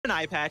an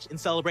eye patch and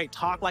celebrate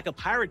Talk Like a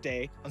Pirate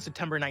Day on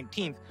September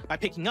 19th by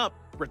picking up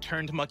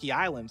Return to Monkey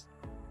Island.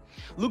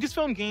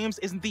 Lucasfilm Games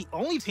isn't the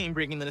only team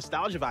bringing the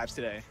nostalgia vibes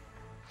today.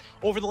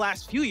 Over the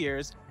last few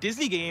years,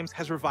 Disney Games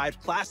has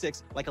revived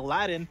classics like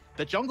Aladdin,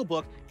 The Jungle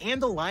Book,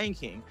 and The Lion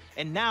King,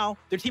 and now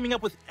they're teaming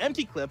up with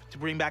Empty Clip to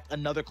bring back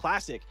another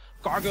classic,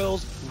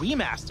 Gargoyles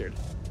Remastered.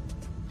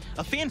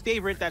 A fan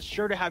favorite that's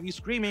sure to have you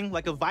screaming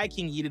like a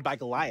Viking yeeted by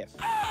Goliath.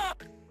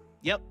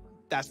 Yep,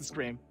 that's the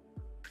scream.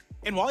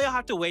 And while you'll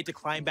have to wait to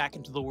climb back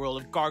into the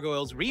world of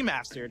Gargoyles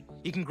Remastered,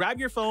 you can grab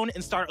your phone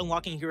and start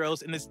unlocking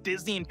heroes in this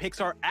Disney and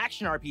Pixar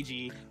action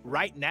RPG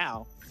right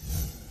now.